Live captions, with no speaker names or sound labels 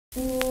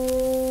If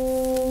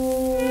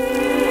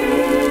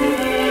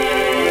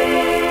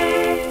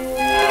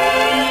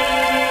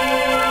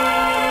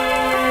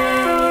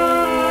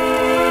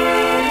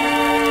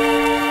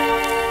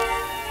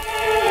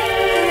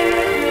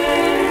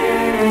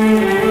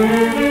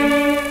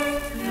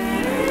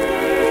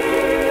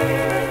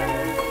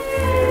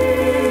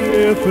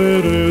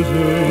it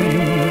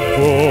isn't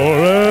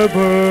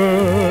forever,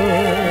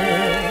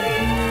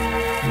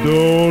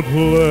 don't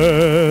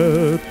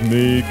let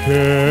me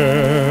care.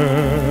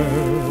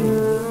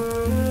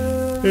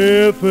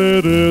 If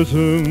it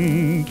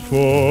isn't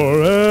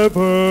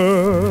forever,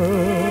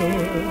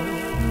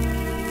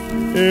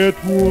 it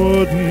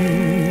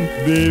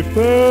wouldn't be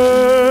fair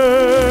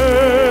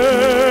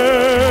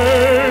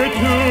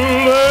to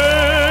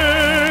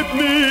let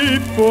me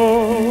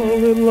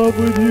fall in love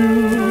with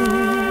you,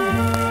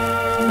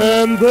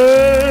 and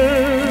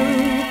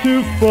then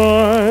to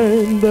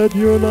find that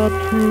you're not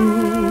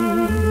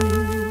true,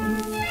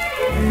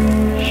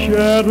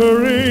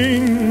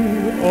 shattering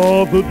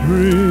all the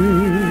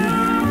dreams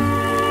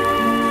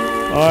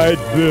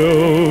I'd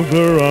build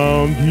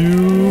around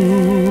you.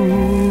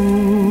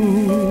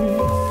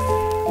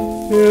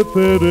 If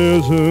it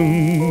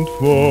isn't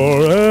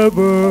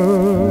forever,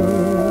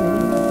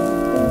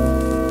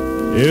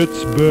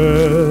 it's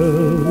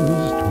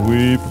best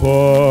we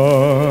part.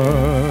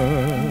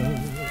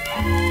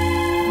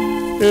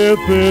 If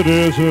it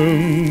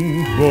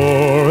isn't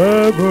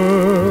forever,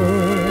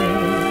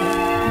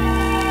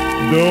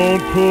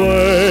 don't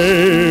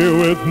play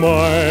with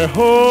my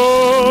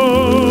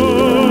heart.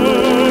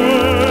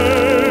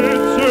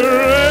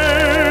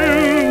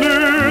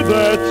 Surrender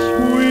that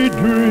sweet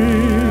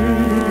dream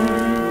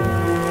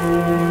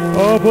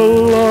of a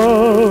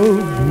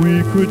love we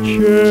could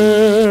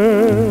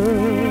share.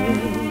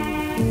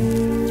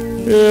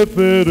 If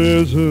it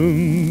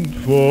isn't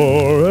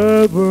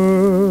forever,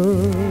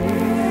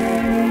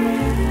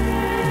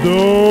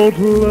 don't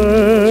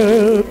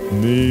let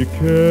me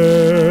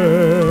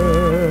care.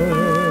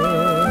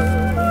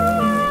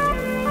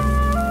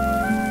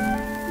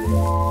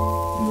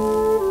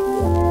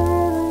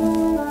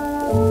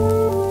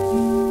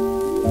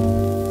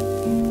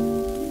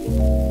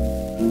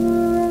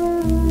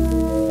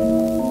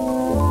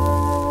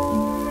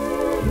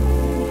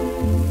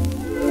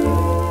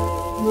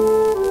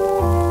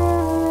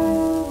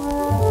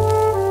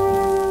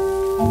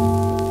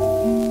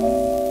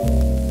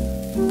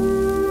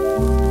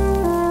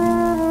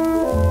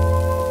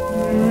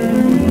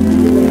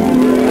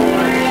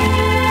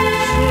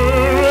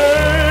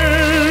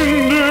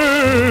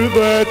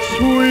 That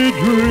sweet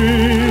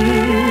dream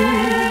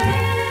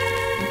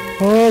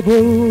of a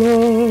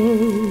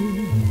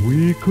love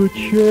we could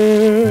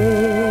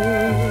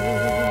share.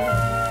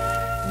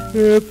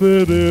 If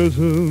it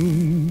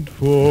isn't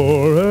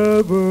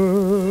forever,